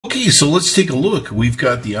Okay, so let's take a look. We've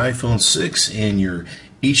got the iPhone 6 and your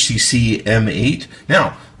HTC M8.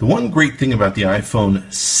 Now, the one great thing about the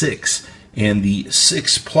iPhone 6 and the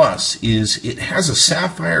 6 Plus is it has a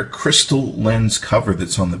sapphire crystal lens cover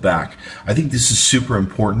that's on the back. I think this is super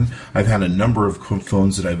important. I've had a number of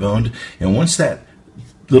phones that I've owned, and once that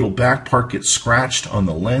little back part gets scratched on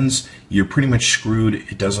the lens, you're pretty much screwed.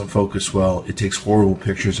 It doesn't focus well. It takes horrible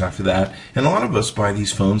pictures after that. And a lot of us buy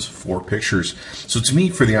these phones for pictures. So to me,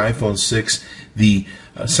 for the iPhone 6, the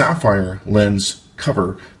sapphire lens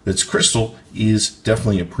cover that's crystal is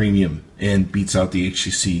definitely a premium and beats out the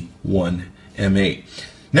HTC One M8.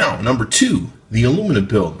 Now, number two, the aluminum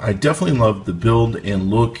build. I definitely love the build and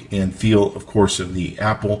look and feel, of course, of the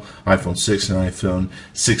Apple iPhone 6 and iPhone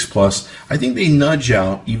 6 Plus. I think they nudge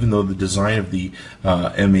out, even though the design of the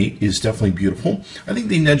M8 is definitely beautiful, I think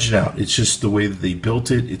they nudged it out. It's just the way that they built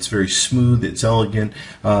it. It's very smooth. It's elegant.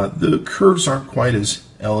 The curves aren't quite as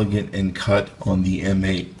elegant and cut on the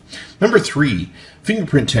M8. Number three,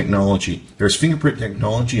 fingerprint technology. There's fingerprint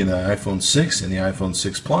technology in the iPhone 6 and the iPhone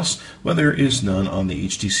 6 Plus, but there is none on the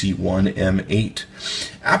HTC One M8.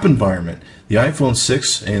 App environment. The iPhone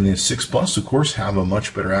 6 and the 6 Plus, of course, have a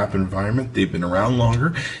much better app environment. They've been around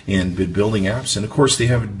longer and been building apps, and of course they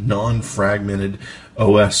have non-fragmented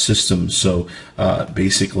OS systems. So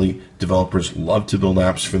basically, developers love to build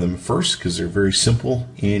apps for them first because they're very simple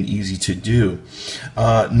and easy to do.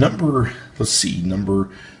 Number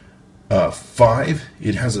 5,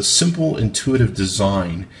 it has a simple, intuitive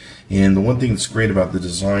design. And the one thing that's great about the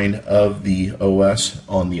design of the OS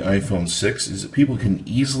on the iPhone 6 is that people can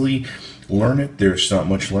easily learn it. There's not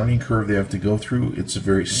much learning curve they have to go through. It's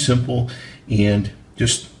very simple and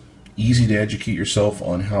just easy to educate yourself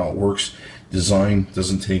on how it works. Design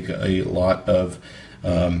doesn't take a lot of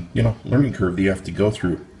learning curve that you have to go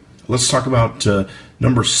through. Let's talk about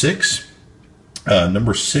number 6.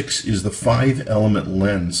 Number 6 is the 5-element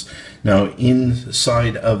lens. Now,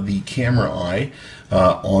 inside of the camera eye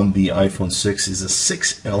on the iPhone 6 is a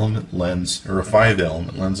 6-element lens, or a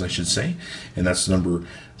 5-element lens, I should say, and that's number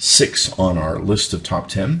 6 on our list of top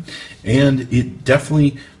 10. And it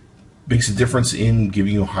definitely makes a difference in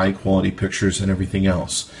giving you high quality pictures and everything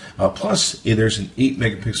else. Plus, there's an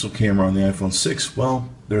 8-megapixel camera on the iPhone 6. Well,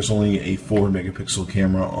 there's only a 4-megapixel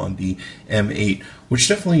camera on the M8, which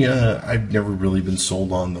definitely I've never really been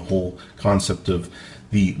sold on the whole concept of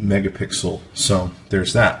the megapixel. So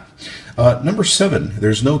there's that. Number 7,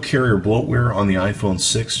 there's no carrier bloatware on the iPhone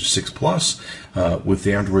 6 or 6 Plus. With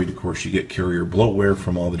the Android, of course, you get carrier bloatware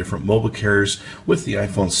from all the different mobile carriers. With the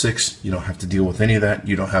iPhone 6, you don't have to deal with any of that.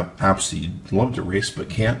 You don't have apps that you'd love to erase but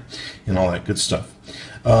can't, and all that good stuff.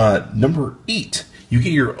 Number 8, you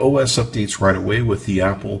get your OS updates right away with the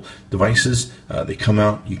Apple devices. They come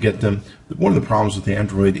out, you get them. One of the problems with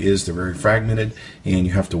Android is they're very fragmented, and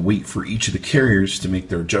you have to wait for each of the carriers to make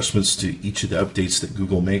their adjustments to each of the updates that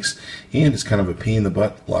Google makes, and it's kind of a pain in the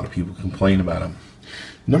butt. A lot of people complain about them.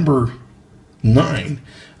 Number 9,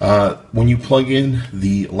 when you plug in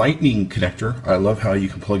the lightning connector, I love how you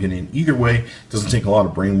can plug it in either way. It doesn't take a lot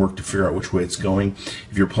of brain work to figure out which way it's going.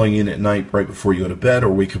 If you're plugging in at night right before you go to bed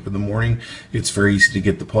or wake up in the morning, it's very easy to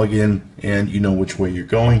get the plug in and you know which way you're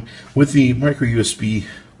going. With the micro USB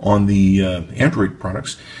on the Android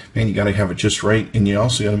products, man, you got to have it just right, and you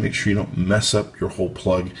also got to make sure you don't mess up your whole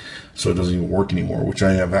plug so it doesn't even work anymore, which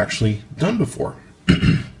I have actually done before.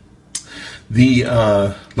 The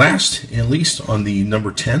last and least on the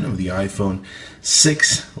number 10 of the iPhone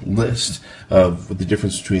 6 list of the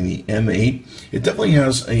difference between the M8, it definitely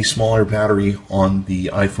has a smaller battery on the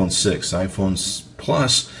iPhone 6. iPhone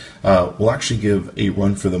Plus will actually give a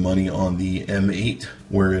run for the money on the M8,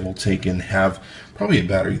 where it'll take and have probably a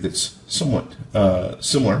battery that's somewhat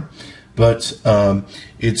similar, but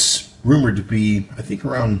it's rumored to be, I think,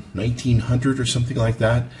 around 1900 or something like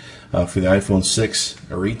that for the iPhone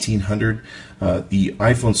 6, or 1800. The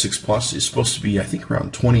iPhone 6 Plus is supposed to be, I think,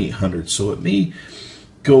 around 2800, so it may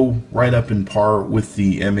go right up in par with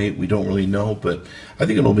the M8. We don't really know, but I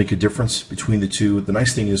think it'll make a difference between the two. The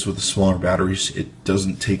nice thing is with the smaller batteries, it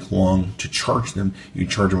doesn't take long to charge them. You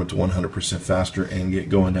can charge them up to 100% faster and get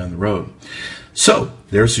going down the road. So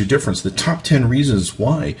there's your difference. The top 10 reasons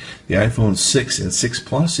why the iPhone 6 and 6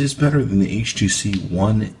 Plus is better than the HTC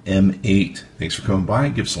One M8. Thanks for coming by.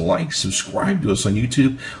 Give us a like, subscribe to us on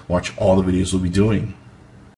YouTube, watch all the videos we'll be doing.